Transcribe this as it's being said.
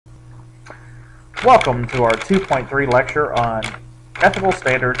Welcome to our 2.3 lecture on ethical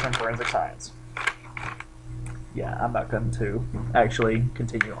standards in forensic science. Yeah, I'm not going to actually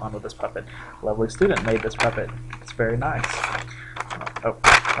continue on with this puppet. Lovely student made this puppet. It's very nice.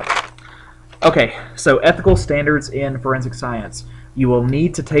 Okay, so ethical standards in forensic science. You will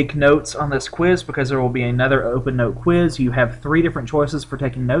need to take notes on this quiz because there will be another open note quiz. You have 3 different choices for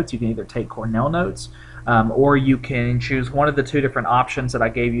taking notes. You can either take Cornell notes, or you can choose one of the 2 different options that I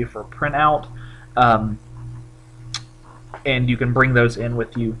gave you for printout. And you can bring those in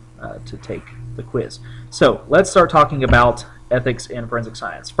with you to take the quiz. So let's start talking about ethics in forensic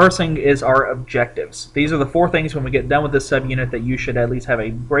science. First thing is our objectives. These are the 4 things when we get done with this subunit that you should at least have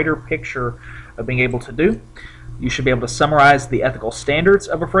a greater picture of being able to do. You should be able to summarize the ethical standards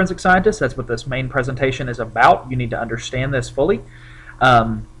of a forensic scientist. That's what this main presentation is about. You need to understand this fully.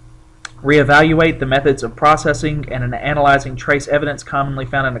 Reevaluate the methods of processing and analyzing trace evidence commonly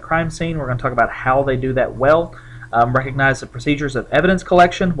found in a crime scene. We're going to talk about how they do that well. Recognize the procedures of evidence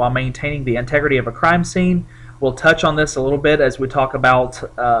collection while maintaining the integrity of a crime scene. We'll touch on this a little bit as we talk about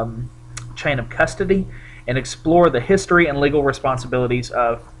chain of custody and explore the history and legal responsibilities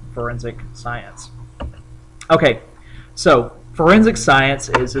of forensic science. Okay, so forensic science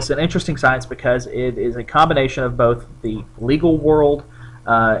is an interesting science because it is a combination of both the legal world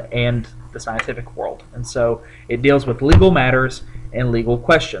and the scientific world. And so it deals with legal matters and legal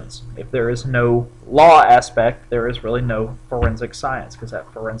questions. If there is no law aspect, there is really no forensic science because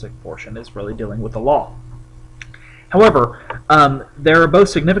that forensic portion is really dealing with the law. However, there are both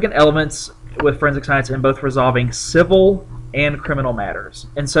significant elements with forensic science in both resolving civil and criminal matters.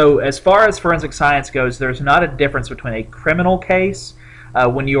 And so as far as forensic science goes, there's not a difference between a criminal case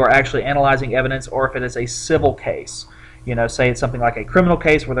when you are actually analyzing evidence or if it is a civil case. You know, say it's something like a criminal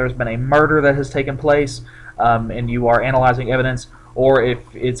case where there's been a murder that has taken place and you are analyzing evidence, or if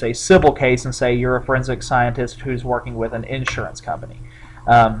it's a civil case and say you're a forensic scientist who's working with an insurance company.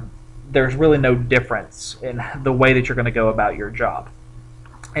 There's really no difference in the way that you're going to go about your job.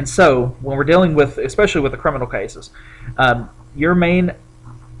 And so when we're dealing with, especially with the criminal cases, your main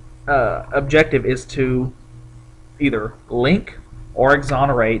objective is to either link or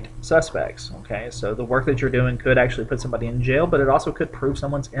exonerate suspects. Okay, so the work that you're doing could actually put somebody in jail, but it also could prove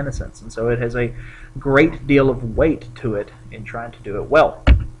someone's innocence, and so it has a great deal of weight to it in trying to do it well.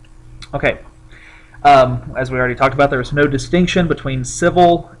 Okay, as we already talked about, there's no distinction between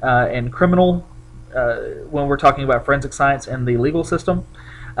civil and criminal when we're talking about forensic science and the legal system.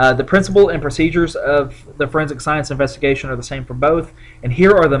 The principle and procedures of the forensic science investigation are the same for both, and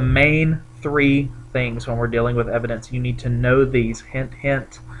here are the main 3 things when we're dealing with evidence. You need to know these, hint,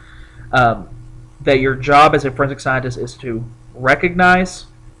 hint, that your job as a forensic scientist is to recognize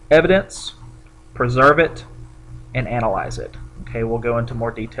evidence, preserve it, and analyze it. Okay, we'll go into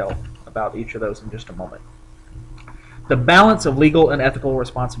more detail about each of those in just a moment. The balance of legal and ethical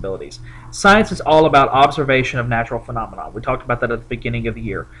responsibilities. Science is all about observation of natural phenomena. We talked about that at the beginning of the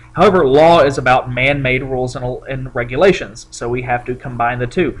year. However, law is about man-made rules and regulations, so we have to combine the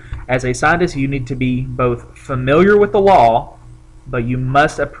 2. As a scientist, you need to be both familiar with the law, but you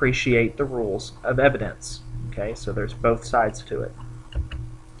must appreciate the rules of evidence. Okay, so there's both sides to it.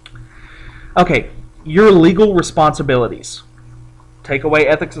 Okay, your legal responsibilities. Take away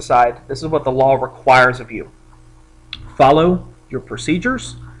ethics aside, this is what the law requires of you. Follow your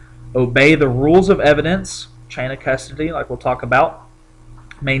procedures, obey the rules of evidence, chain of custody, like we'll talk about.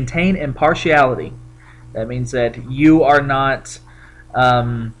 Maintain impartiality. That means that you are not,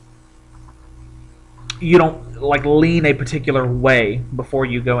 you don't like lean a particular way before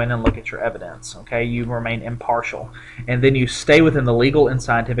you go in and look at your evidence. Okay, you remain impartial, and then you stay within the legal and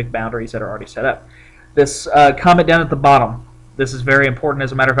scientific boundaries that are already set up. This comment down at the bottom. This is very important.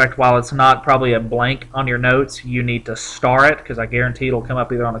 As a matter of fact, while it's not probably a blank on your notes, you need to star it because I guarantee it'll come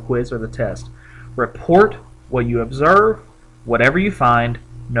up either on the quiz or the test. Report what you observe, whatever you find,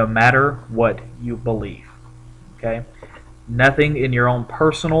 no matter what you believe. Okay? Nothing in your own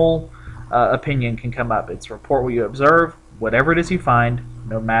personal opinion can come up. It's report what you observe, whatever it is you find,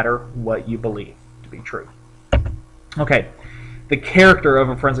 no matter what you believe to be true. Okay. The character of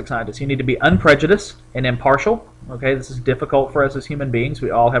a forensic scientist. You need to be unprejudiced and impartial. Okay, this is difficult for us as human beings. We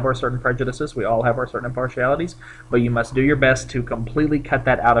all have our certain prejudices. We all have our certain impartialities. But you must do your best to completely cut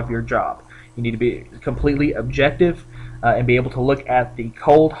that out of your job. You need to be completely objective and be able to look at the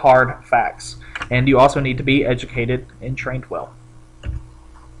cold, hard facts. And you also need to be educated and trained well.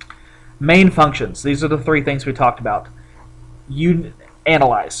 Main functions. These are the 3 things we talked about. You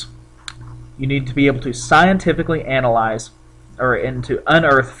analyze. You need to be able to scientifically analyze and to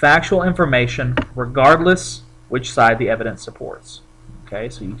unearth factual information regardless which side the evidence supports. Okay,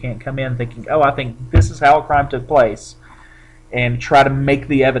 so you can't come in thinking, oh, I think this is how a crime took place, and try to make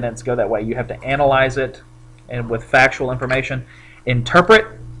the evidence go that way. You have to analyze it and with factual information, interpret.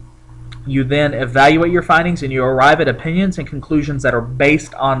 You then evaluate your findings, and you arrive at opinions and conclusions that are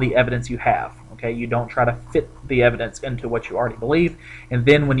based on the evidence you have. Okay, you don't try to fit the evidence into what you already believe. And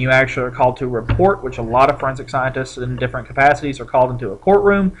then when you actually are called to report, which a lot of forensic scientists in different capacities are called into a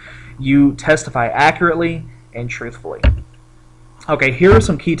courtroom, you testify accurately and truthfully. Okay, here are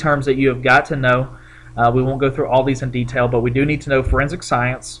some key terms that you have got to know. We won't go through all these in detail, but we do need to know forensic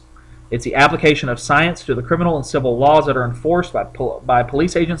science. It's the application of science to the criminal and civil laws that are enforced by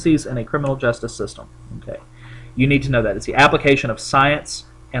police agencies in a criminal justice system. Okay, you need to know that. It's the application of science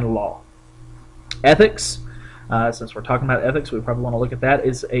and law. Ethics, since we're talking about ethics, we probably want to look at that.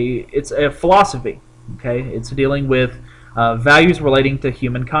 It's a philosophy. Okay, it's dealing with values relating to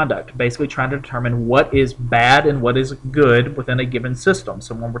human conduct, basically trying to determine what is bad and what is good within a given system.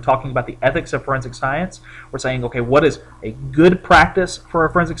 So when we're talking about the ethics of forensic science, we're saying, okay, what is a good practice for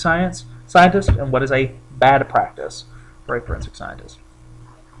a forensic scientist, and what is a bad practice for a forensic scientist?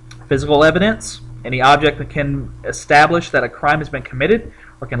 Physical evidence, any object that can establish that a crime has been committed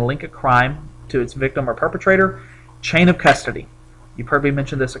or can link a crime to its victim or perpetrator. Chain of custody. You've heard me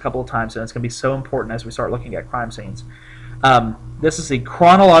mention this a couple of times, and it's going to be so important as we start looking at crime scenes. This is the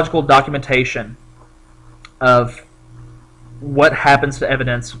chronological documentation of what happens to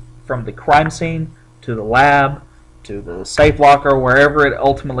evidence from the crime scene to the lab to the safe locker, wherever it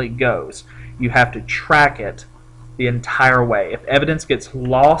ultimately goes. You have to track it the entire way. If evidence gets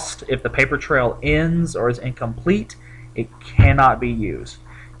lost, if the paper trail ends or is incomplete, it cannot be used.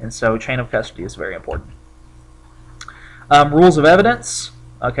 And so chain of custody is very important. Rules of evidence.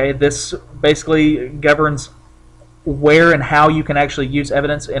 Okay, this basically governs where and how you can actually use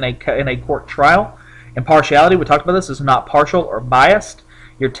evidence in a court trial. Impartiality, we talked about this, is not partial or biased.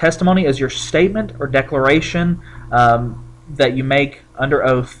 Your testimony is your statement or declaration that you make under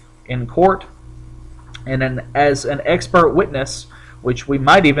oath in court. And then as an expert witness, which we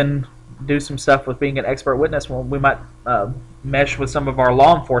might even do some stuff with being an expert witness, well, we might mesh with some of our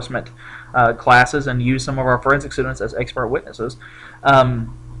law enforcement classes and use some of our forensic students as expert witnesses.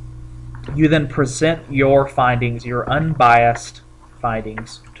 You then present your findings, your unbiased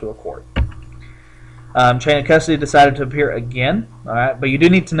findings, to a court. Chain of custody decided to appear again, all right, but you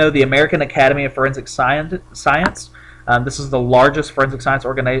do need to know the American Academy of Forensic Science. This is the largest forensic science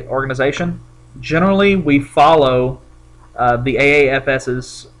organization. Generally, we follow the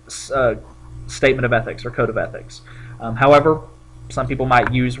AAFS's statement of ethics or code of ethics. However, some people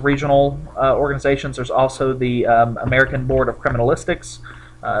might use regional organizations. There's also the American Board of Criminalistics,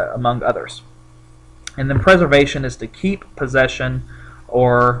 among others. And then preservation is to keep, possession,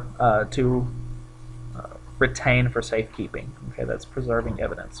 or to retain for safekeeping. Okay, that's preserving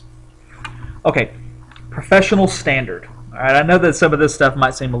evidence. Okay, professional standard. All right, I know that some of this stuff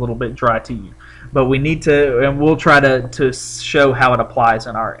might seem a little bit dry to you, but we need to, and we'll try to show how it applies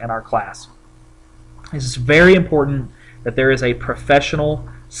in our class. It's very important that there is a professional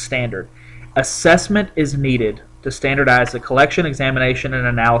standard. Assessment is needed to standardize the collection, examination, and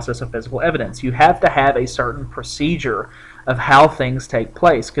analysis of physical evidence. You have to have a certain procedure of how things take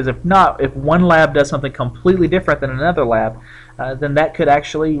place, because if not, if one lab does something completely different than another lab, then that could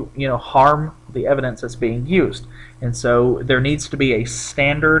actually, harm the evidence that's being used. And so there needs to be a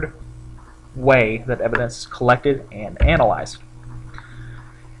standard way that evidence is collected and analyzed.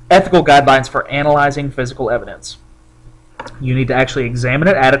 Ethical guidelines for analyzing physical evidence. You need to actually examine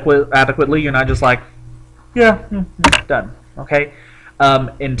it adequately. You're not just like, yeah, done. Okay?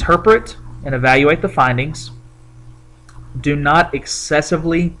 Interpret and evaluate the findings. Do not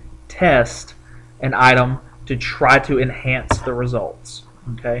excessively test an item to try to enhance the results.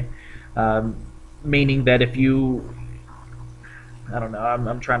 Okay? Meaning that if you, I don't know,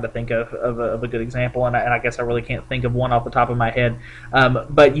 I'm trying to think of a good example, and I guess I really can't think of one off the top of my head.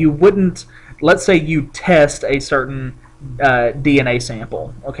 But you wouldn't, let's say you test a certain DNA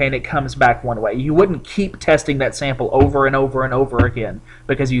sample, okay, and it comes back one way. You wouldn't keep testing that sample over and over and over again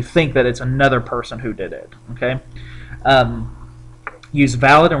because you think that it's another person who did it, okay? Use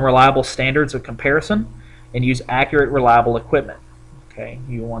valid and reliable standards of comparison, and use accurate, reliable equipment. Okay,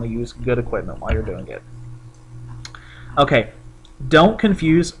 you want to use good equipment while you're doing it. Okay, don't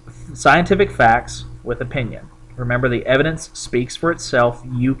confuse scientific facts with opinion. Remember, the evidence speaks for itself.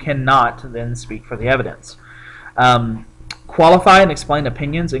 You cannot then speak for the evidence. Qualify and explain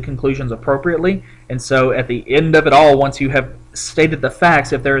opinions and conclusions appropriately. And so at the end of it all, once you have stated the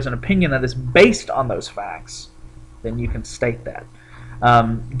facts, if there is an opinion that is based on those facts, then you can state that.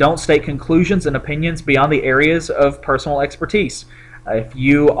 Don't state conclusions and opinions beyond the areas of personal expertise. If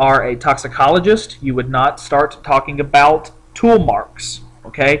you are a toxicologist, you would not start talking about tool marks.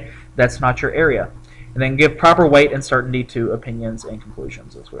 Okay, that's not your area. And then give proper weight and certainty to opinions and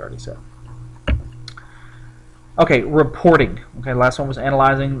conclusions, as we already said. Okay, reporting. Okay, last one was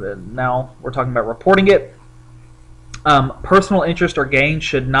analyzing. Now we're talking about reporting it. Personal interest or gain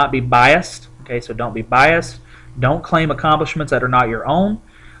should not be biased. Okay, so don't be biased. Don't claim accomplishments that are not your own.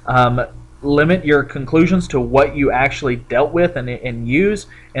 Limit your conclusions to what you actually dealt with and use,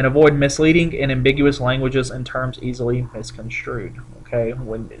 and avoid misleading and ambiguous languages and terms easily misconstrued. Okay,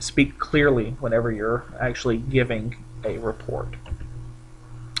 speak clearly whenever you're actually giving a report.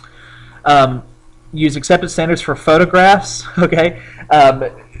 Use accepted standards for photographs. Okay,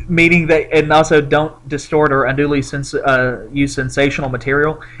 meaning that, and also don't distort or unduly use sensational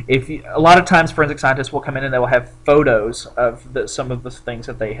material. A lot of times forensic scientists will come in and they will have photos of some of the things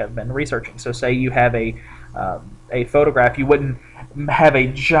that they have been researching. So say you have a photograph, you wouldn't have a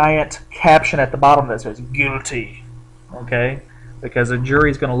giant caption at the bottom that says guilty, okay? Because a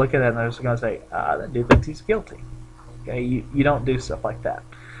jury is going to look at that and they're just going to say, that dude thinks he's guilty. Okay, you don't do stuff like that.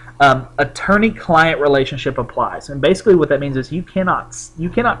 Attorney-client relationship applies, and basically what that means is you cannot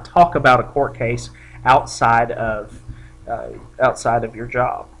talk about a court case outside of your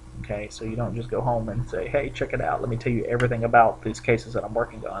job. Okay, so you don't just go home and say, "Hey, check it out. Let me tell you everything about these cases that I'm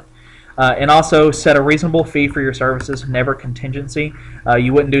working on." And also set a reasonable fee for your services. Never contingency.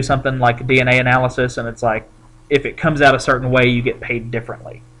 You wouldn't do something like DNA analysis, and it's like if it comes out a certain way, you get paid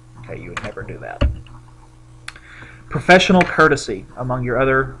differently. Okay, you would never do that. Professional courtesy among your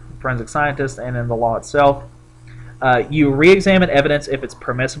other forensic scientists and in the law itself. You re-examine evidence if it's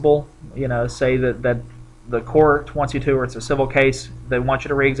permissible. You know, say that the court wants you to, or it's a civil case, they want you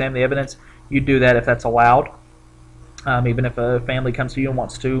to re-examine the evidence. You do that if that's allowed. Even if a family comes to you and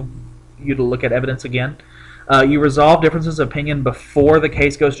wants you to look at evidence again. You resolve differences of opinion before the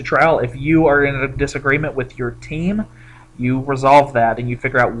case goes to trial. If you are in a disagreement with your team, you resolve that and you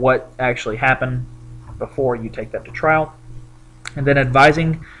figure out what actually happened before you take that to trial. And then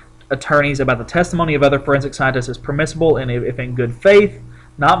advising attorneys about the testimony of other forensic scientists is permissible and if in good faith,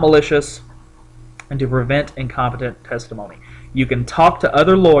 not malicious, and to prevent incompetent testimony. You can talk to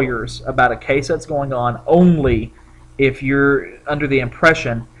other lawyers about a case that's going on only if you're under the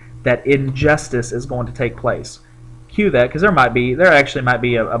impression that injustice is going to take place. Cue that, because there actually might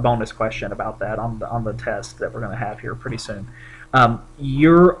be a bonus question about that on the test that we're going to have here pretty soon.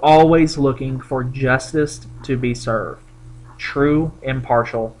 You're always looking for justice to be served. True,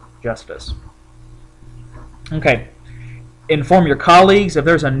 impartial justice. Okay. Inform your colleagues. If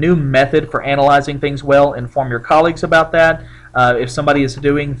there's a new method for analyzing things well, inform your colleagues about that. If somebody is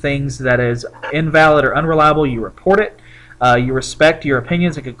doing things that is invalid or unreliable, you report it. You respect your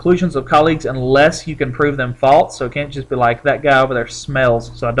opinions and conclusions of colleagues unless you can prove them false. So it can't just be like, that guy over there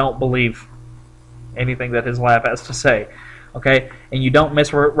smells, so I don't believe anything that his lab has to say. Okay? And you don't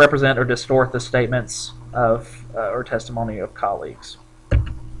misrepresent or distort the statements of or testimony of colleagues.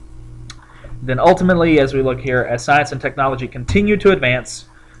 Then ultimately, as we look here, as science and technology continue to advance,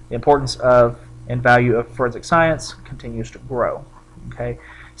 the importance of and value of forensic science continues to grow. Okay?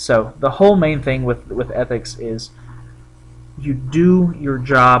 So the whole main thing with ethics is you do your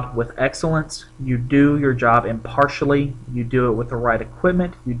job with excellence, you do your job impartially, you do it with the right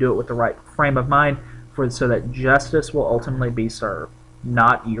equipment, you do it with the right frame of mind so that justice will ultimately be served,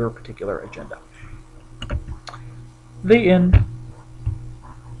 not your particular agenda. The end.